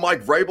know who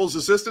Mike Vrabel's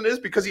assistant is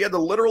because he had to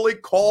literally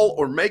call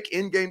or make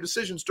in-game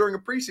decisions during a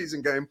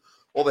preseason game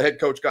while the head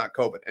coach got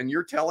COVID. And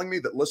you're telling me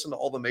that listen to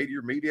all the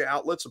major media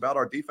outlets about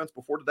our defense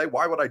before today?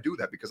 Why would I do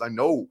that? Because I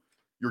know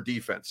your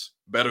defense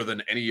better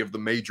than any of the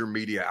major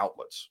media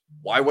outlets.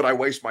 Why would I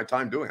waste my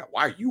time doing that?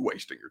 Why are you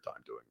wasting your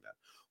time doing that?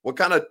 What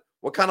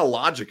kind of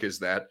logic is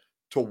that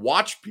to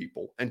watch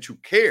people and to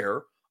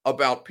care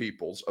about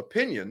people's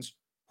opinions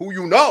who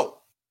you know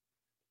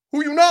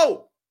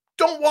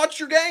don't watch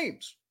your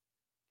games?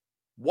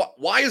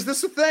 Why is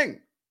this a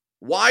thing?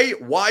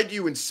 Why do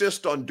you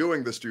insist on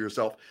doing this to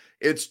yourself?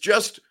 It's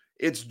just,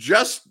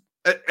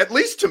 at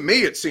least to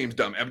me, it seems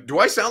dumb. Do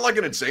I sound like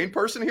an insane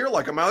person here?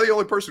 Like, am I the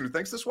only person who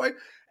thinks this way?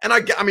 And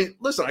I mean,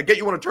 listen, I get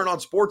you want to turn on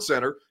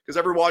SportsCenter because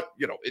everyone,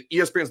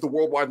 ESPN's the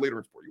worldwide leader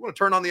in sport. You want to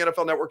turn on the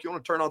NFL Network. You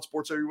want to turn on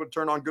SportsCenter. You want to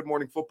turn on Good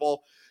Morning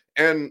Football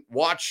and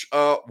watch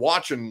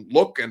and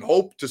look and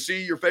hope to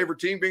see your favorite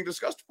team being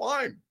discussed.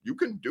 Fine, you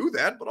can do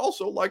that, but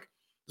also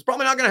it's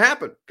probably not going to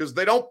happen because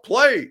they don't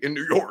play in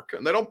New York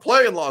and they don't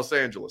play in Los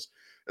Angeles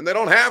and they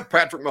don't have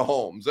Patrick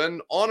Mahomes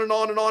and on and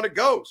on and on it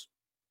goes.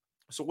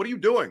 So what are you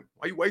doing?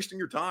 Why are you wasting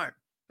your time?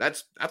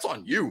 That's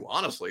on you,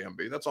 honestly,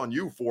 MB. That's on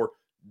you for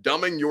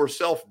dumbing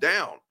yourself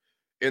down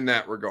in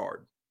that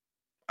regard.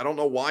 I don't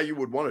know why you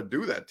would want to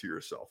do that to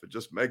yourself. It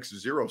just makes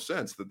zero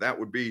sense that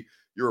would be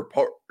your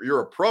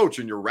approach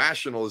and your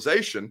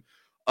rationalization.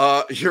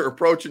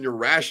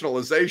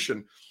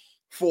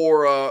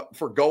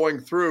 For going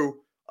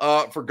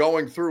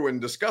through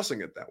and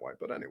discussing it that way.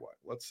 But anyway,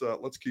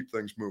 let's keep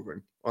things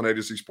moving on A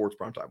to Z Sports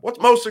Primetime.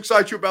 What most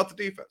excites you about the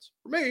defense?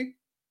 For me,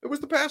 it was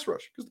the pass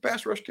rush because the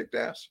pass rush kicked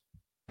ass.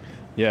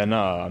 Yeah,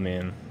 no, I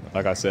mean,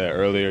 like I said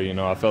earlier,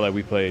 I felt like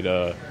we played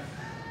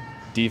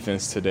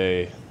defense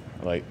today,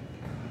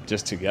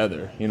 just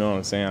together. You know what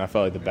I'm saying? I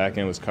felt like the back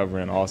end was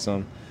covering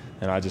awesome,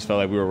 and I just felt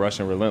like we were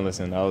rushing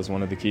relentless, and that was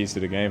one of the keys to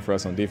the game for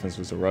us on defense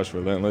was to rush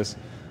relentless.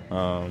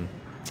 And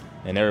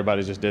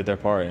everybody just did their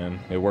part, and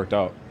it worked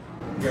out.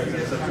 You guys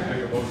had such a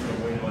big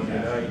emotional win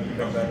Monday night. You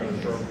come back on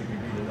the short week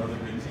and beat another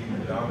good team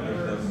and dominate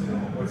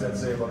them. What does that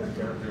say about the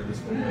character of this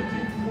football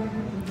team?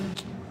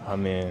 I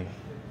mean,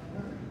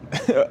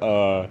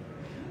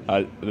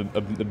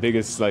 the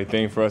biggest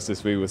thing for us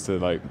this week was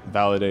to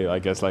validate, I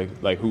guess,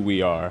 who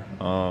we are.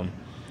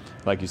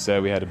 Like you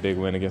said, we had a big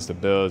win against the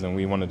Bills, and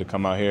we wanted to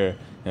come out here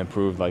and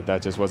prove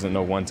that just wasn't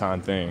no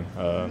one-time thing.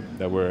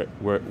 That we're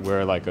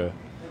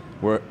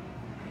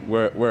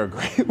a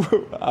great.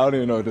 I don't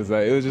even know what to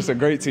say. It was just a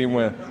great team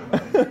win.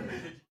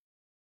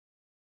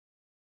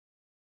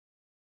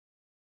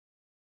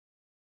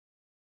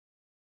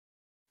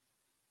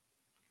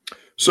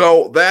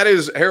 So that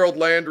is Harold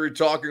Landry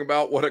talking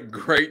about what a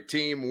great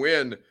team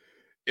win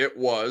it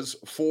was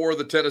for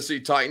the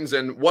Tennessee Titans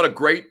and what a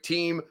great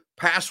team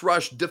pass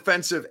rush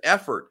defensive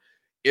effort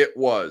it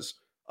was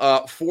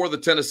for the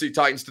Tennessee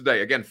Titans today.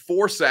 Again,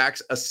 4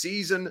 sacks, a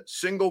season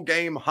single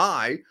game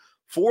high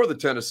for the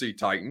Tennessee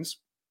Titans.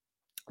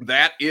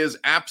 That is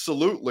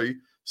absolutely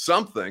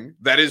something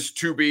that is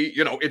to be,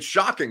 it's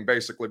shocking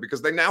basically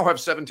because they now have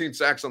 17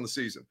 sacks on the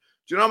season.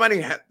 Do you know how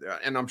many,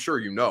 and I'm sure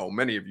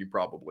many of you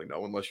probably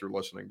know, unless you're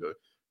listening to,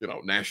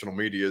 national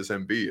media as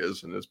MB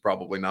is, and is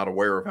probably not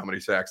aware of how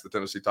many sacks the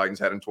Tennessee Titans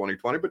had in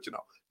 2020, but,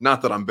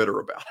 not that I'm bitter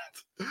about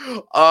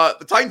it.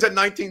 The Titans had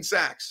 19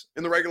 sacks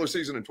in the regular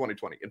season in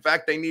 2020. In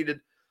fact, they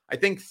needed, I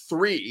think,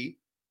 3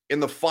 in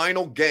the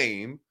final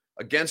game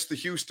against the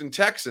Houston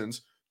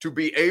Texans to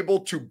be able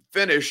to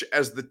finish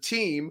as the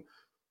team,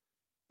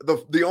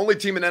 the only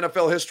team in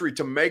NFL history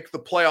to make the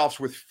playoffs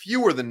with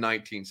fewer than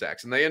 19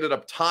 sacks. And they ended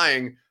up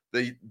tying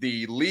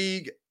the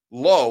league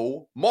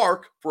low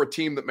mark for a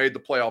team that made the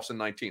playoffs in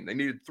 19. They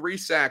needed 3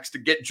 sacks to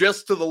get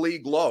just to the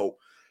league low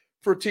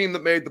for a team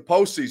that made the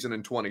postseason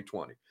in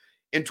 2020.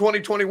 In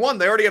 2021,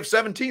 they already have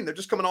 17. They're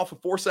just coming off a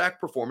 4-sack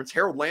performance.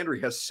 Harold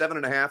Landry has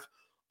 7.5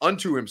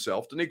 unto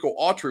himself. Danico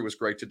Autry was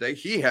great today.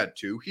 He had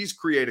 2. He's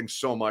creating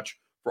so much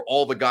for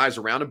all the guys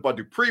around him. Bud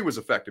Dupree was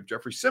effective.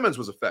 Jeffrey Simmons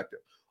was effective.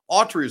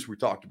 Autry, as we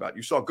talked about.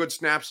 You saw good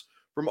snaps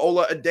from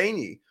Ola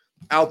Adeniyi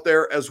out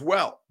there as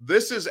well.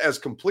 This is as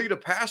complete a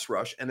pass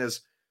rush and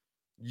as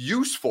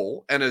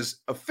useful and as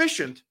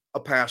efficient a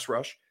pass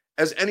rush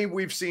as any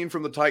we've seen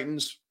from the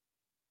Titans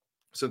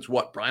since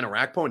what? Brian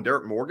Orakpo and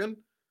Derek Morgan?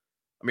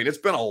 I mean, it's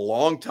been a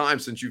long time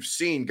since you've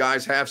seen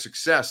guys have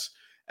success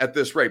at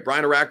this rate.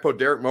 Brian Orakpo,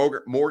 Derek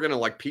Morgan, and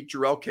like Pete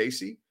Jarrell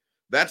Casey.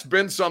 That's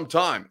been some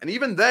time. And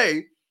even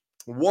they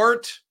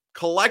weren't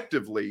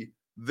collectively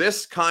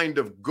this kind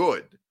of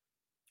good.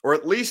 Or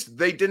at least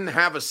they didn't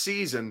have a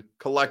season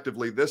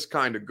collectively this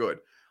kind of good.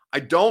 I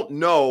don't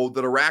know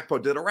that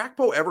Orakpo, did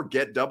Orakpo ever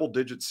get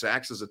double-digit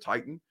sacks as a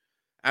Titan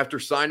after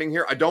signing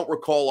here? I don't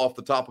recall off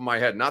the top of my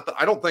head. Not that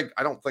I don't think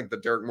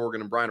that Derek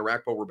Morgan and Brian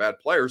Orakpo were bad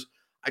players.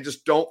 I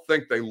just don't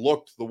think they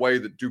looked the way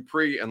that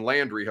Dupree and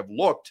Landry have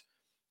looked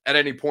at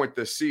any point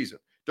this season.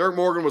 Derek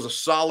Morgan was a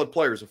solid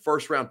player. He's a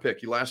first-round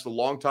pick. He lasted a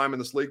long time in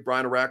this league.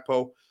 Brian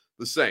Orakpo,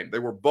 the same. They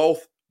were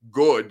both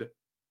good,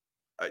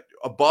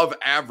 above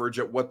average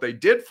at what they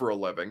did for a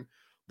living,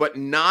 but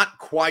not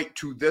quite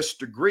to this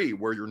degree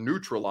where you're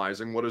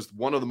neutralizing what is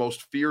one of the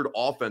most feared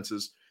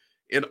offenses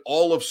in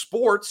all of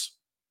sports,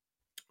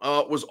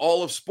 you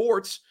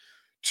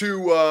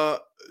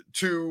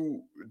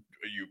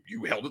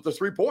held it to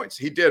 3 points.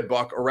 He did,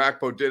 Buck.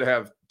 Orakpo did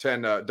have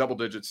 10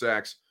 double-digit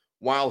sacks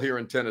while here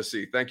in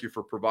Tennessee. Thank you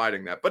for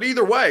providing that. But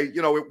either way,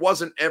 it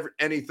wasn't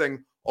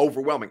anything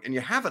overwhelming, and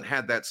you haven't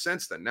had that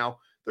since then. Now,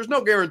 there's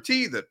no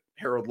guarantee that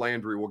Harold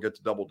Landry will get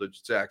to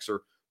double-digit sacks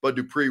or Bud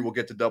Dupree will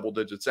get to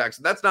double-digit sacks.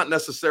 That's not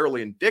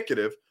necessarily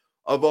indicative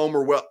of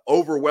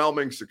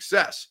overwhelming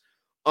success.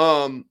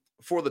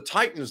 For the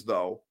Titans,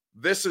 though,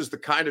 this is the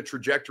kind of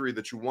trajectory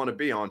that you want to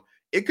be on.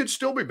 It could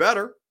still be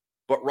better,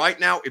 but right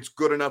now it's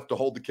good enough to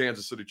hold the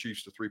Kansas City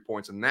Chiefs to 3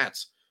 points, and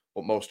that's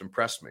what most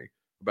impressed me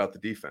about the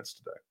defense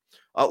today.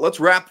 Let's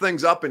wrap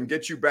things up and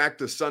get you back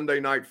to Sunday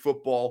Night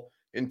Football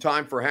in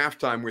time for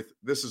halftime with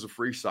This Is a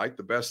Free Site,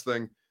 the best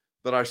thing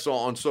that I saw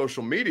on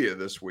social media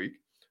this week.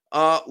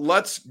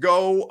 Let's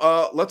go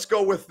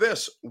with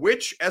this.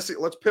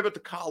 Let's pivot to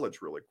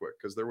college really quick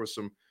because there was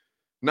some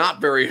not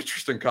very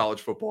interesting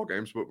college football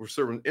games, but was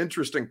some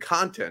interesting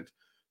content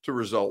to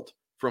result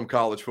from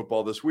college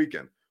football this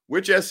weekend.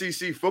 Which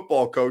SEC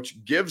football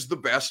coach gives the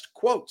best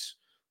quotes?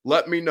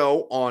 Let me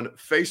know on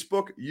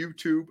Facebook,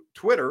 YouTube,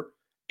 Twitter,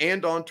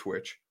 and on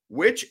Twitch.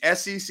 Which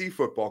SEC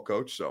football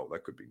coach, so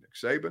that could be Nick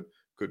Saban,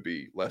 could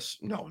be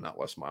not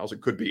Les Miles. It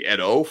could be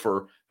Ed O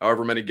for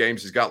however many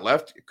games he's got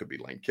left. It could be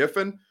Lane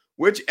Kiffin.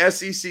 Which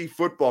SEC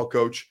football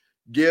coach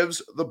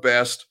gives the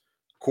best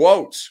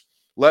quotes?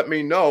 Let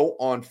me know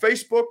on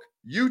Facebook,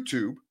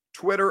 YouTube,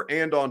 Twitter,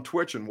 and on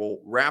Twitch, and we'll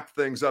wrap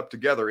things up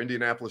together.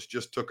 Indianapolis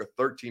just took a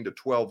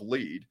 13-12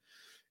 lead.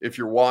 If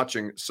you're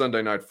watching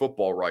Sunday Night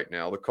Football right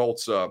now, the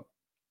Colts and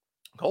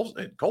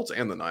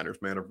the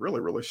Niners, man, have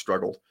really, really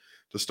struggled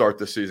to start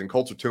this season.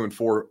 Colts are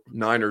 2-4.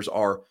 Niners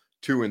are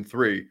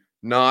 2-3.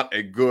 Not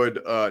a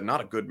good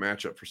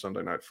matchup for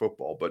Sunday Night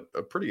Football, but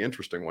a pretty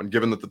interesting one,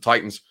 given that the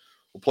Titans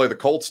will play the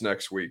Colts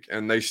next week,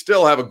 and they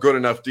still have a good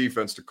enough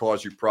defense to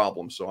cause you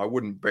problems. So I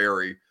wouldn't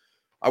bury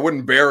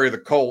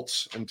the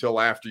Colts until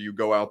after you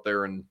go out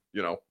there and,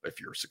 if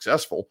you're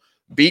successful,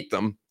 beat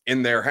them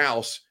in their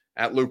house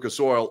at Lucas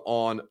Oil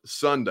on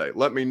Sunday.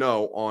 Let me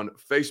know on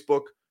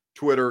Facebook,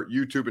 Twitter,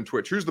 YouTube, and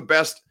Twitch. Who's the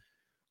best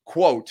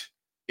quote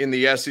in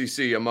the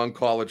SEC among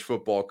college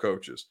football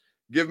coaches?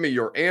 Give me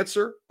your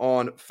answer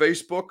on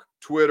Facebook,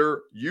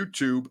 Twitter,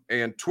 YouTube,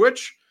 and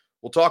Twitch.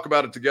 We'll talk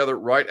about it together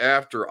right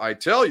after I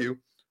tell you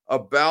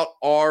about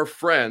our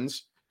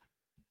friends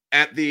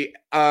at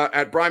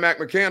Brymak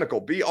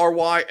Mechanical,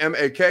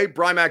 BRYMAK,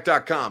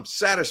 Brymak.com.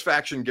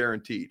 Satisfaction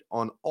guaranteed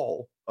on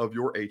all of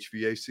your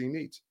HVAC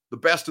needs. The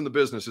best in the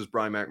business is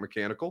Brymak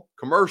Mechanical.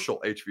 Commercial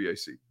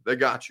HVAC, they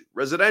got you.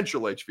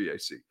 Residential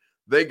HVAC,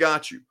 they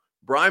got you.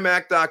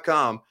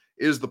 Brymak.com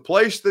is the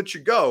place that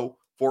you go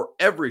for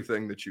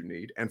everything that you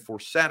need and for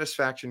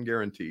satisfaction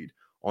guaranteed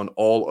on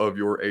all of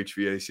your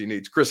HVAC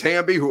needs. Chris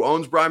Hamby, who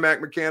owns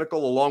Brymak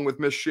Mechanical, along with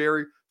Miss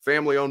Sherry,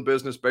 family-owned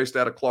business based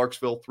out of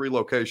Clarksville, 3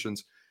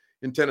 locations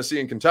in Tennessee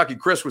and Kentucky.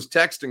 Chris was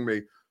texting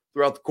me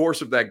throughout the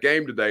course of that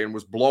game today and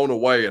was blown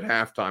away at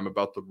halftime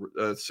about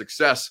the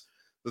success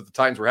that the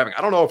Titans were having.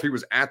 I don't know if he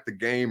was at the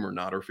game or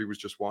not, or if he was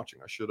just watching.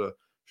 I should have.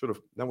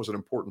 That was an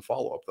important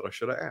follow-up that I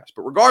should have asked.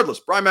 But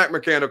regardless, Brymak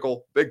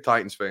Mechanical, big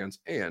Titans fans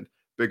and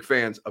big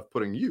fans of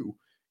putting you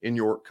in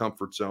your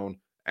comfort zone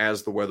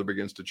as the weather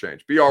begins to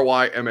change.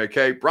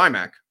 BRYMAK,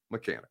 Brymak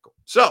Mechanical.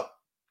 So,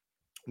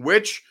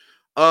 which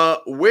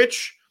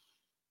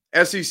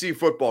SEC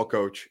football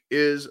coach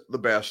is the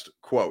best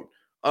quote?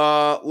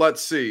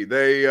 Let's see.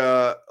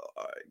 They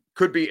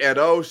could be Ed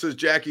O, says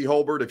Jackie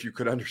Holbert, if you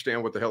could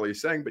understand what the hell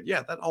he's saying. But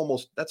yeah,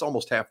 that's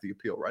almost half the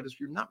appeal, right? Is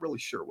you're not really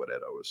sure what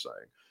Ed O is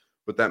saying,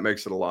 but that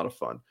makes it a lot of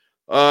fun.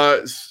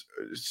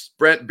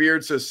 Brent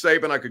Beard says,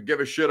 Saban, I could give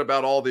a shit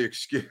about all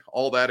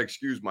that,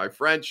 excuse my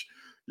French.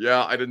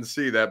 Yeah, I didn't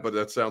see that, but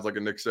that sounds like a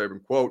Nick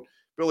Saban quote.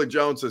 Billy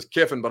Jones says,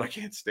 Kiffin, but I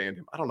can't stand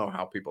him. I don't know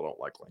how people don't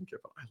like Lane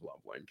Kiffin. I love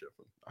Lane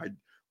Kiffin.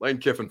 Lane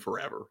Kiffin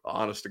forever,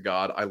 honest to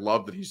God. I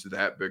love that he's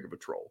that big of a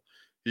troll.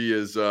 He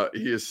is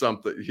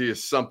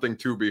something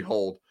to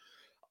behold,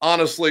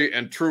 honestly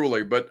and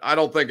truly. But I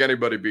don't think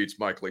anybody beats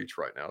Mike Leach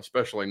right now,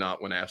 especially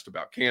not when asked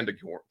about candy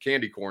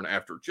corn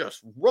after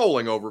just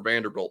rolling over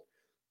Vanderbilt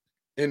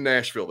in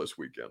Nashville this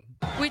weekend.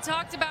 We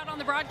talked about on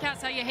the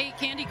broadcast how you hate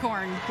candy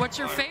corn. What's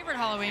your favorite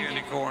Halloween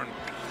candy corn?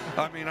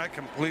 I mean, I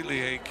completely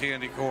hate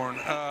candy corn.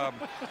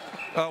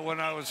 When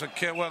I was a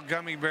kid, well,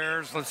 gummy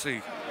bears. Let's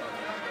see,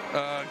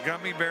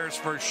 gummy bears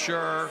for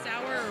sure.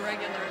 Sour or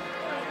regular?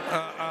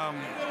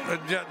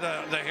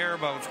 The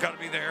Haribo. It's got to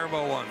be the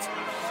Haribo ones.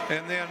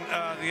 And then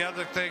the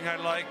other thing I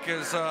like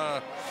is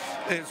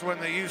when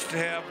they used to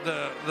have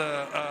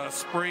the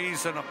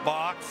sprees in a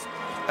box.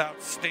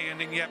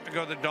 Outstanding. You have to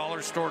go to the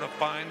dollar store to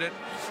find it,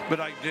 but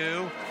I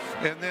do.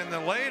 And then the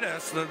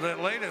latest,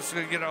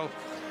 you know,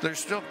 there's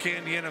still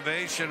candy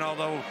innovation,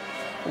 although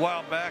a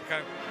while back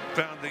I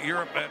found that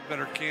Europe had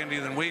better candy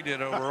than we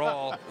did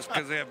overall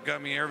because they have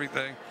gummy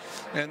everything.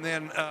 And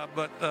then,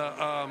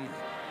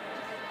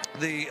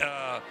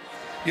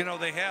 you know,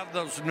 they have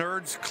those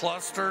Nerds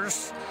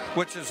clusters,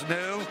 which is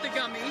new. With the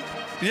gummy.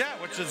 Yeah,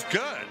 which is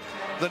good.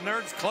 The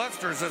Nerds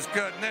clusters is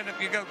good. And then if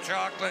you go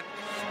chocolate,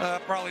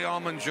 probably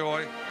Almond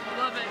Joy.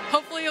 Love it.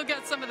 Hopefully you'll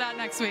get some of that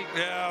next week.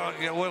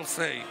 Yeah, we'll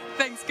see.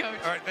 Thanks, Coach.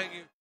 All right, thank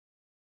you.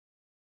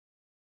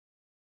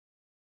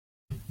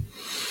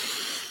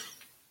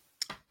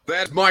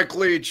 That's Mike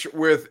Leach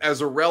with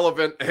as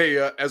irrelevant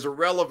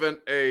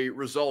a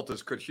result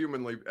as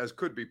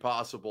could be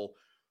possible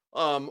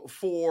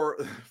for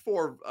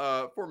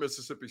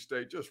Mississippi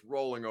State, just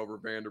rolling over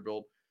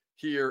Vanderbilt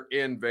here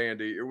in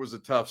Vandy. It was a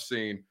tough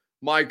scene.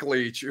 Mike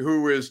Leach,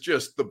 who is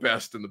just the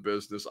best in the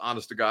business,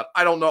 honest to God.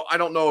 I don't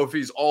know if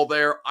he's all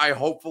there. I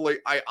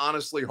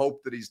honestly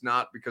hope that he's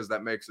not, because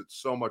that makes it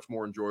so much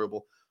more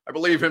enjoyable. I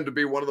believe him to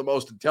be one of the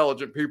most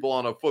intelligent people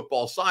on a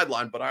football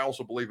sideline, but I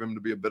also believe him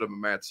to be a bit of a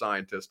mad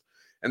scientist.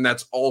 And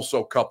that's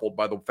also coupled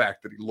by the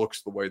fact that he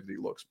looks the way that he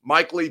looks.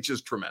 Mike Leach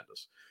is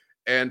tremendous.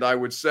 And I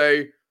would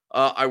say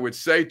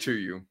to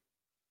you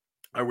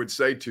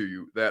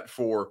that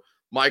for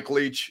Mike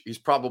Leach, he's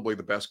probably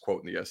the best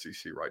quote in the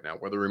SEC right now,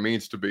 whether he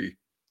means to be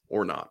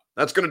or not.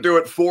 That's going to do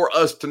it for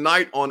us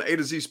tonight on A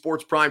to Z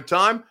Sports Prime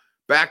Time.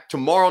 Back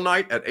tomorrow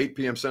night at 8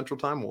 p.m. Central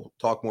Time. We'll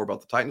talk more about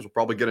the Titans. We'll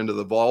probably get into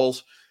the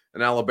Vols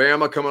and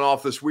Alabama coming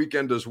off this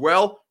weekend as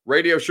well.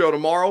 Radio show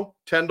tomorrow,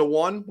 10 to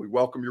 1. We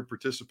welcome your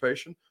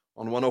participation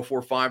on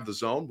 104.5 The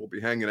Zone. We'll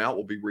be hanging out.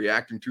 We'll be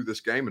reacting to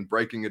this game and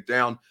breaking it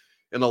down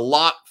in a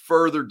lot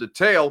further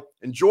detail.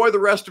 Enjoy the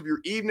rest of your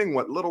evening,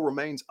 what little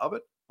remains of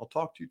it. I'll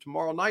talk to you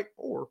tomorrow night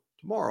or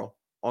tomorrow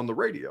on the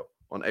radio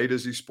on A to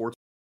Z Sports.